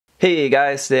Hey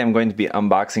guys, today I'm going to be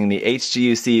unboxing the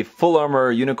HGUC Full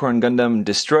Armor Unicorn Gundam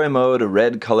Destroy Mode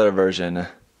Red Color version.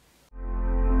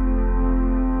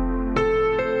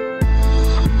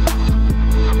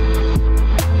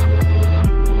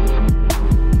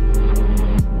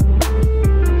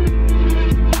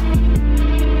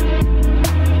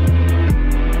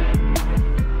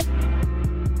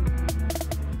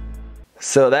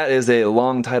 So that is a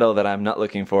long title that I'm not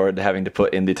looking forward to having to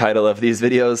put in the title of these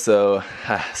videos, so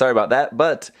sorry about that,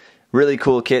 but really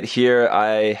cool kit here.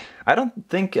 I don't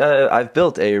think I've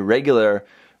built a regular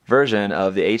version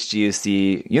of the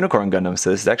HGUC Unicorn Gundam, so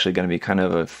this is actually going to be kind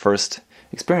of a first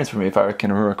experience for me if I can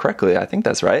remember correctly. I think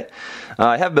that's right.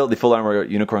 I have built the Full Armor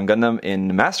Unicorn Gundam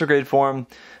in Master Grade form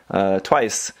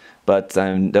twice, but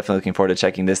I'm definitely looking forward to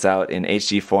checking this out in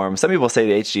HG form. Some people say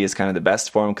the HG is kind of the best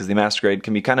form because the Master Grade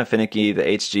can be kind of finicky. The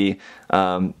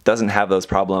HG doesn't have those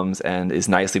problems and is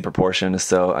nicely proportioned,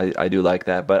 so I do like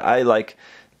that. But I like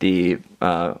the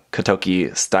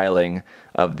Kotoki styling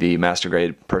of the Master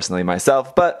Grade personally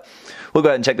myself, but we'll go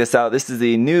ahead and check this out. This is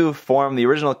the new form. The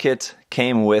original kit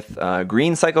came with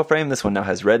green psychoframe. This one now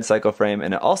has red psychoframe,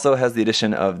 and it also has the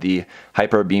addition of the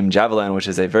Hyper Beam Javelin, which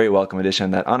is a very welcome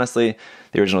addition that honestly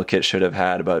the original kit should have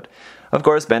had. But of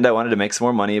course, Bandai wanted to make some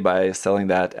more money by selling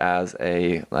that as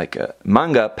a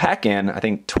manga pack-in. I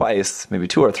think twice, maybe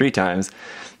 2 or 3 times,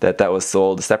 that was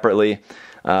sold separately.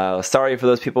 Sorry for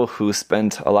those people who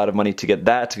spent a lot of money to get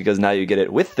that, because now you get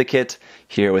it with the kit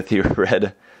here with your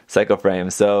red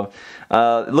psychoframe. So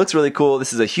it looks really cool.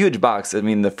 This is a huge box. I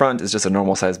mean, the front is just a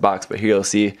normal size box, but here you'll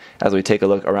see as we take a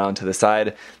look around to the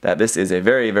side that this is a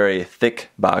very, very thick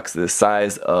box. The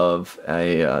size of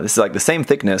a this is like the same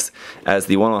thickness as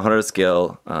the 1/100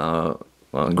 scale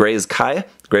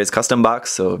Gray's custom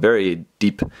box. So a very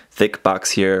deep, thick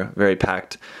box here, very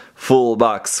packed. Full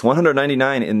box,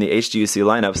 $199 in the HGUC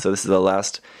lineup, so this is the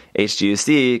last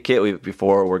HGUC kit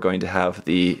before we're going to have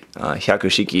the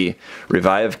HGUC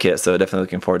Revive kit, so definitely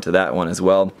looking forward to that one as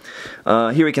well.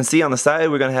 Here we can see on the side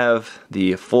we're going to have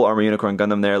the Full Armor Unicorn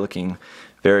Gundam there, looking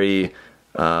very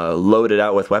loaded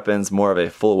out with weapons, more of a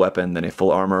full weapon than a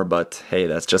full armor, but hey,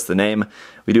 that's just the name.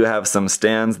 We do have some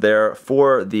stands there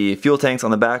for the fuel tanks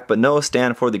on the back, but no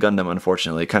stand for the Gundam,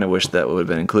 unfortunately. Kind of wish that would have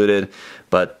been included,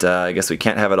 but I guess we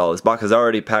can't have it all. This box is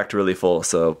already packed really full,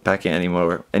 so packing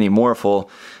any more full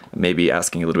may be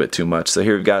asking a little bit too much. So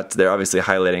here we've got, they're obviously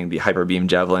highlighting the Hyper Beam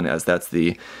Javelin as that's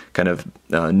the kind of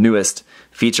newest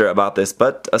feature about this,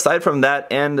 but aside from that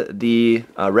and the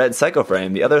red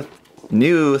psychoframe, the other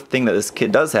new thing that this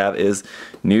kit does have is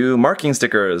new marking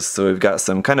stickers. So we've got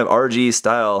some kind of RG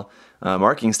style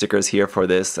marking stickers here for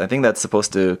this. I think that's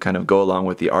supposed to kind of go along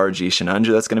with the RG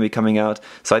Shinanju that's going to be coming out.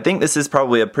 So I think this is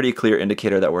probably a pretty clear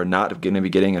indicator that we're not going to be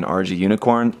getting an RG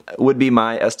Unicorn, would be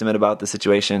my estimate about the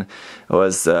situation. It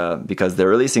was because they're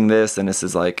releasing this, and this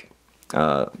is like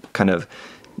kind of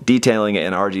detailing it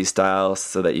in RG style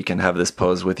so that you can have this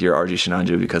pose with your RG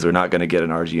Shinanju, because we're not going to get an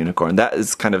RG Unicorn. That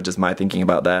is kind of just my thinking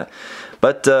about that.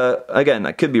 But again,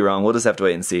 I could be wrong. We'll just have to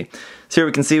wait and see. So here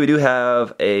we can see we do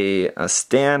have a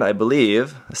stand, I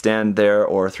believe, a stand there,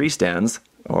 or 3 stands,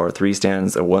 or 3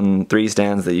 stands, or 3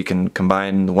 stands that you can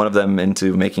combine one of them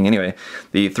into making, anyway,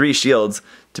 the 3 shields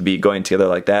to be going together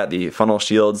like that, the funnel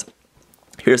shields.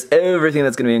 Here's everything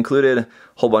that's going to be included, a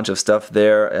whole bunch of stuff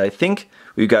there. I think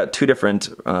we've got 2 different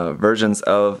versions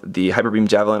of the Hyper Beam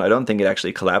Javelin. I don't think it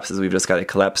actually collapses. We've just got a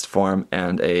collapsed form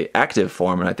and a active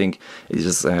form, and I think it's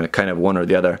just kind of one or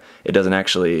the other. It doesn't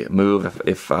actually move,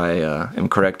 if I am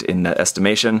correct in that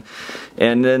estimation.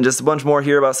 And then just a bunch more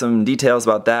here about some details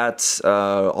about that.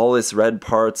 All this red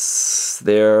parts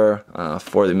there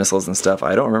for the missiles and stuff.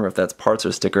 I don't remember if that's parts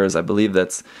or stickers. I believe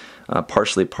that's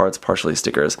partially parts, partially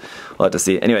stickers. We'll have to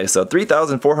see. Anyway, so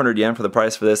 3,400 yen for the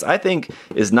price for this, I think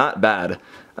is not bad.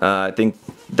 I think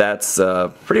that's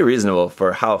pretty reasonable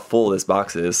for how full this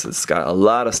box is. It's got a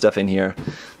lot of stuff in here,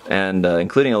 and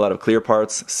including a lot of clear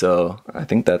parts, so I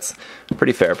think that's a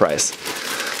pretty fair price.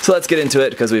 So let's get into it,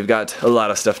 because we've got a lot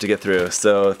of stuff to get through.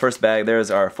 So the first bag, there's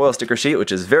our foil sticker sheet,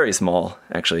 which is very small,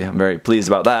 actually. I'm very pleased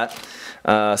about that.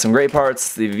 Some gray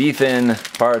parts, the V-fin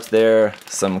parts there,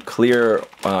 some clear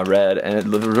red,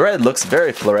 and the red looks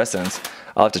very fluorescent.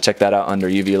 I'll have to check that out under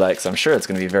UV light, because I'm sure it's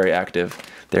going to be very active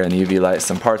there in the UV light.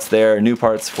 Some parts there, new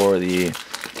parts for the,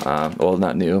 well,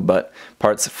 not new, but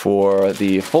parts for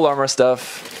the full armor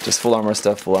stuff, just full armor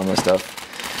stuff, full armor stuff,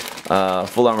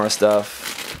 full armor stuff,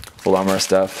 full armor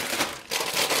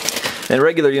stuff, and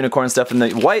regular unicorn stuff. In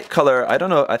the white color, I don't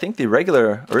know, I think the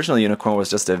original unicorn was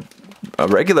just a a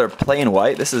regular plain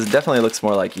white. This is definitely looks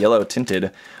more like yellow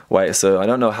tinted white, so I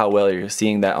don't know how well you're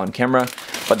seeing that on camera,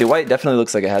 but the white definitely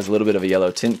looks like it has a little bit of a yellow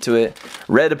tint to it.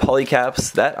 Red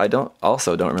polycaps, that I don't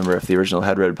remember if the original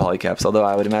had red polycaps, although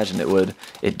I would imagine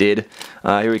it did.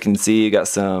 Here we can see you got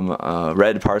some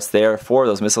red parts there for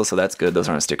those missiles, so that's good. Those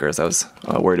aren't stickers. I was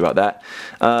worried about that.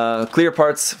 Clear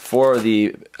parts for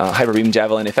the Hyper Beam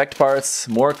Javelin effect parts.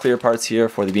 More clear parts here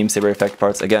for the Beam Saber effect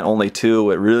parts. Again, only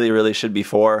 2. It really should be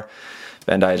 4.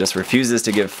 Bandai just refuses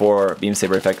to give 4 Beam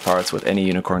Saber effect parts with any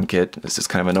Unicorn kit. It's just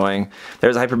kind of annoying.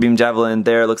 There's a Hyper Beam Javelin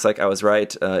there. Looks like I was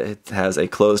right. It has a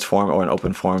closed form or an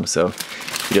open form, so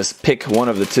you just pick one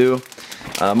of the 2.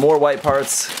 More white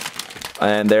parts,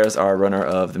 and there's our runner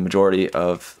of the majority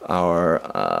of our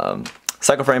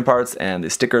psychoframe parts and the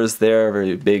stickers there.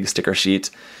 Very big sticker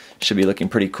sheet. Should be looking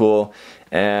pretty cool.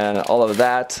 And all of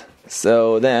that.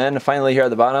 So then finally here at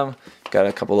the bottom, got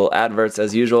a couple little adverts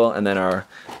as usual, and then our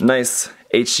nice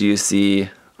HGUC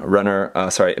runner,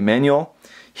 manual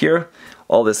here.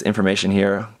 All this information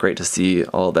here, great to see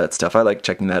all that stuff. I like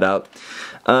checking that out.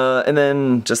 And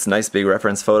then just a nice big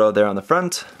reference photo there on the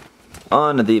front.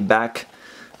 On the back,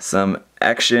 some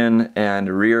action and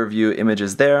rear view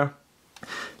images there.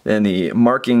 Then the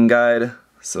marking guide,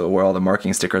 so where all the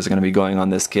marking stickers are going to be going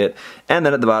on this kit. And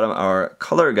then at the bottom, our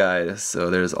color guide. So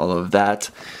there's all of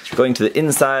that. Going to the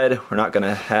inside, we're not going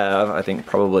to have, I think,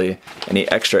 probably any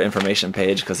extra information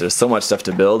page because there's so much stuff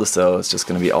to build, so it's just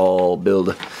going to be all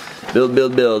build.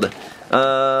 The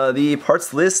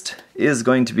parts list is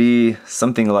going to be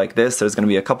something like this. There's going to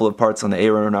be a couple of parts on the A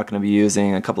runner we're not going to be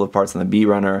using, a couple of parts on the B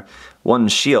runner, 1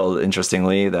 shield,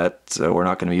 interestingly, that we're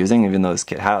not going to be using, even though this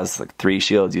kit has like 3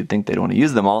 shields. You'd think they'd want to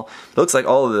use them all. It looks like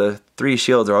all of the 3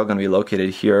 shields are all going to be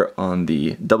located here on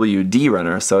the WD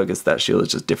runner, so I guess that shield is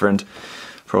just different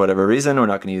for whatever reason. We're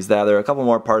not going to use that. There are a couple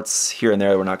more parts here and there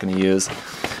that we're not going to use.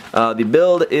 The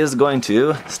build is going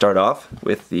to start off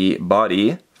with the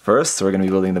body first, so we're going to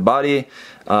be building the body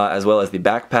as well as the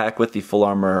backpack with the full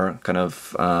armor kind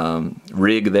of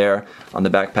rig there on the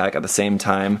backpack at the same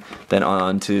time. Then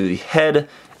on to the head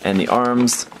and the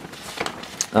arms,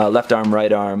 left arm,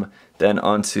 right arm, then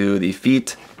onto the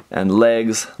feet and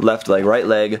legs, left leg, right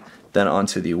leg, then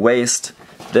onto the waist,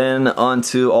 then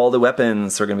onto all the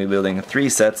weapons. So we're going to be building 3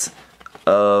 sets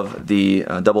of the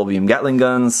double beam Gatling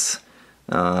guns,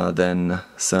 then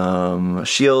some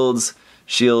shields,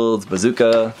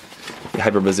 bazooka, the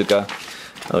hyper bazooka.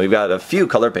 We've got a few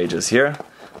color pages here.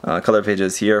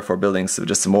 For building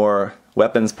just some more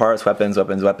weapons parts, weapons,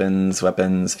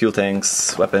 fuel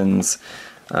tanks, weapons,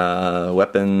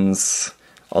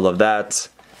 all of that.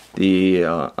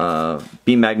 The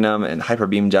beam magnum and hyper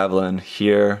beam javelin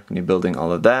here. Gonna be building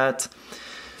all of that.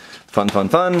 Fun.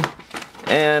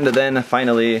 And then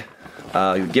finally,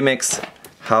 gimmicks,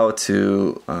 how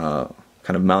to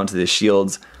kind of mount the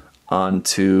shields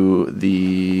onto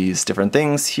these different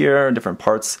things here, different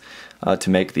parts to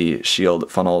make the shield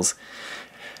funnels.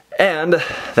 And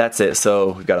that's it.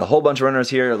 So we've got a whole bunch of runners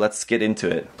here. Let's get into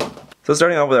it. So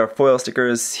starting off with our foil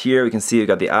stickers here, we can see we've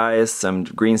got the eyes, some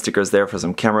green stickers there for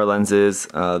some camera lenses.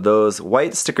 Those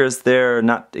white stickers there,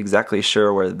 not exactly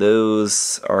sure where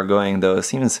those are going though. It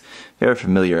seems very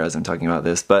familiar as I'm talking about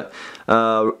this. But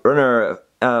number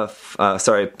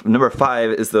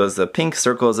 5 is those pink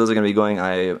circles. Those are going to be going,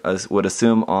 I would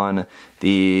assume, on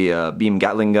the beam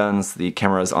Gatling guns, the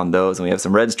cameras on those. And we have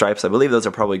some red stripes. I believe those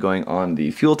are probably going on the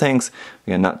fuel tanks.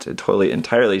 Again, not totally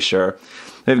entirely sure.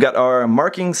 We've got our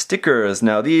marking stickers.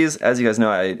 Now these, as you guys know,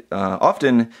 I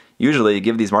often usually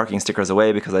give these marking stickers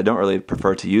away because I don't really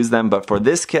prefer to use them. But for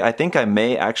this kit, I think I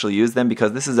may actually use them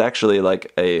because this is actually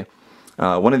like a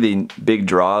one of the big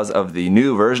draws of the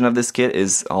new version of this kit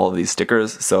is all of these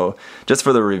stickers. So just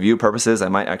for the review purposes, I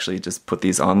might actually just put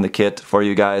these on the kit for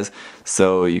you guys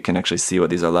so you can actually see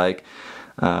what these are like.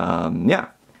 Yeah.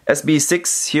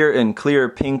 SB6 here in clear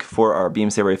pink for our Beam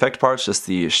Saber effect parts, just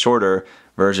the shorter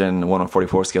version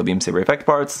 1/44 scale Beam Saber effect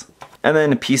parts. And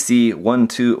then PC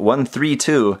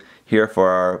 132 here for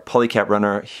our polycap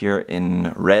runner here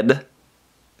in red.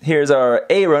 Here's our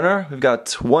A runner. We've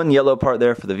got 1 yellow part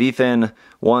there for the V-fin,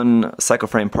 1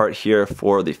 psychoframe part here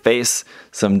for the face,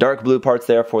 some dark blue parts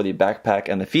there for the backpack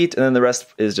and the feet, and then the rest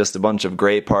is just a bunch of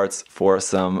gray parts for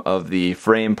some of the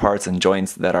frame parts and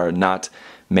joints that are not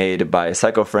made by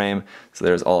psychoframe. So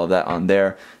there's all of that on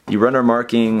there. The runner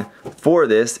marking for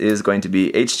this is going to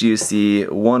be HGUC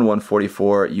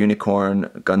 1144 Unicorn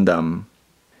Gundam.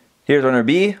 Here's runner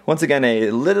B. Once again,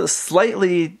 a little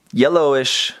slightly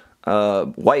yellowish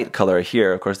white color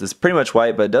here. Of course, this is pretty much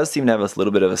white, but it does seem to have a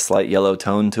little bit of a slight yellow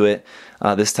tone to it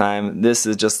this time. This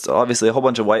is just obviously a whole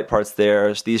bunch of white parts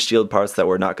there. These shield parts that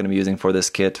we're not going to be using for this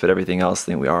kit, but everything else I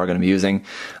think we are going to be using.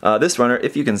 This runner,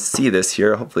 if you can see this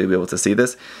here, hopefully you'll be able to see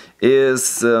this,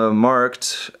 is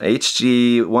marked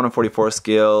HG 1/44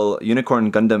 scale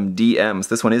Unicorn Gundam DM. So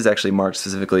this one is actually marked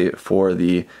specifically for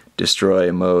the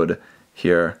destroy mode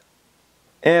here.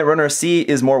 And runner C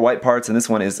is more white parts, and this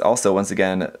one is also once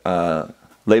again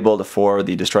labeled for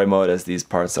the destroy mode, as these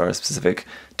parts are specific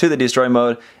to the destroy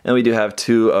mode. And we do have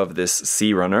 2 of this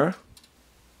C runner.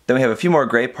 Then we have a few more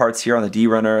gray parts here on the D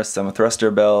runner, some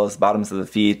thruster bells, bottoms of the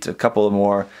feet, a couple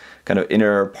more kind of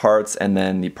inner parts, and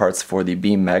then the parts for the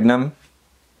beam magnum.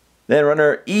 Then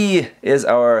runner E is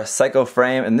our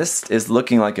psychoframe, and this is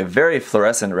looking like a very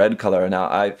fluorescent red color.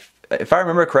 Now, if I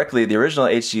remember correctly, the original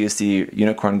HGUC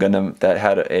Unicorn Gundam that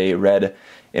had a red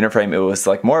inner frame, it was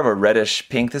like more of a reddish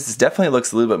pink. This definitely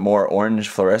looks a little bit more orange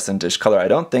fluorescent-ish color. I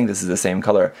don't think this is the same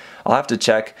color. I'll have to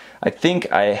check. I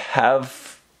think I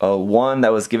have one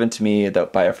that was given to me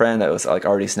by a friend that was like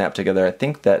already snapped together. I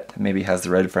think that maybe has the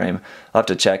red frame. I'll have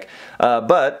to check.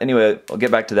 But anyway, I'll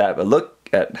get back to that. But look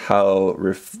at how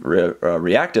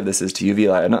reactive this is to UV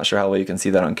light. I'm not sure how well you can see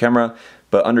that on camera,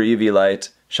 but under UV light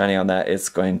shining on that, it's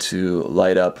going to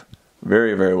light up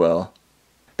very, very well.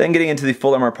 Then getting into the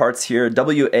full armor parts here,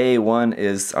 WA1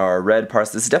 is our red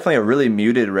parts. This is definitely a really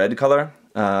muted red color.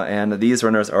 And these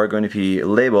runners are going to be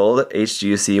labeled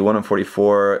HGUC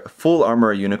 1/44 Full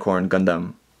Armor Unicorn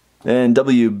Gundam. Then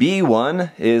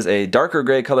WB1 is a darker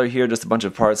gray color here, just a bunch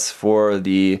of parts for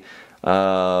the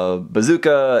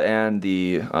bazooka and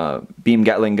the beam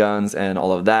Gatling guns and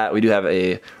all of that. We do have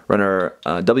a runner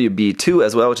WB2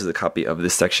 as well, which is a copy of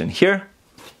this section here.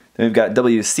 Then we've got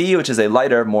WC, which is a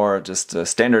lighter, more just a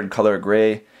standard color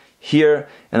gray here,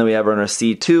 and then we have runner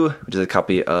C2, which is a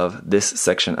copy of this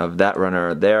section of that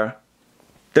runner there.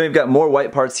 Then we've got more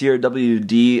white parts here,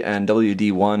 WD and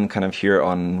WD1 kind of here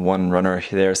on one runner.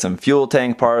 There are some fuel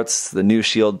tank parts, the new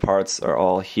shield parts are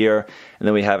all here, and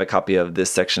then we have a copy of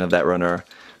this section of that runner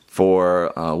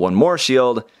for one more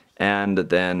shield, and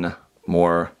then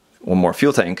one more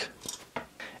fuel tank.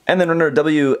 And then runner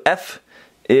WF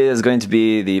is going to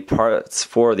be the parts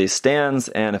for the stands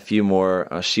and a few more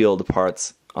shield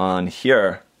parts on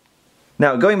here.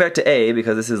 Now going back to A,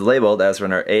 because this is labeled as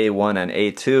runner A1 and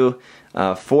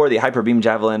A2 for the Hyper Beam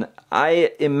Javelin,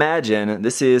 I imagine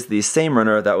this is the same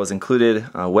runner that was included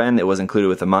when it was included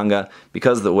with the manga,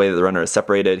 because of the way that the runner is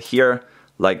separated here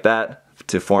like that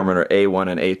to form runner A1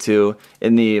 and A2.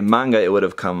 In the manga it would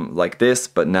have come like this,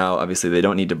 but now obviously they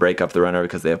don't need to break up the runner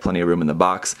because they have plenty of room in the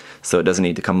box, so it doesn't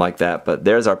need to come like that. But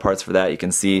there's our parts for that. You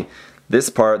can see this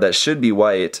part that should be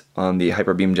white on the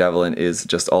Hyper Beam Javelin is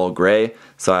just all gray,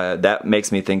 so that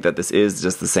makes me think that this is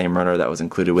just the same runner that was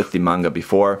included with the manga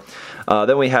before.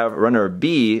 Then we have runner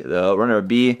B, though. Runner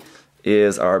B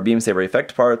is our beam saber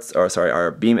effect parts, or sorry,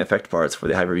 our beam effect parts for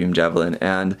the Hyper Beam Javelin,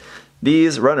 and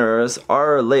these runners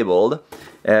are labeled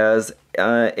as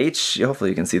hopefully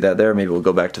you can see that there, maybe we'll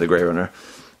go back to the gray runner,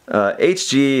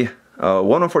 HG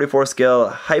 1/44 scale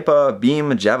Hyper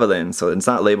Beam Javelin. So it's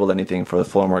not labeled anything for the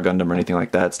Full Armor Gundam or anything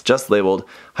like that. It's just labeled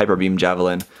Hyper Beam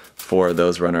Javelin for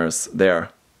those runners there.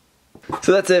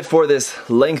 So that's it for this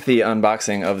lengthy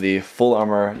unboxing of the Full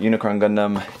Armor Unicorn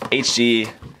Gundam HG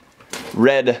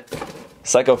Red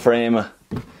Psychoframe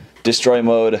Destroy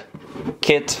Mode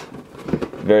Kit.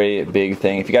 Very big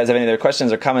thing. If you guys have any other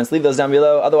questions or comments, leave those down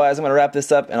below. Otherwise, I'm going to wrap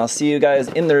this up and I'll see you guys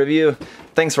in the review.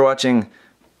 Thanks for watching.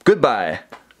 Goodbye.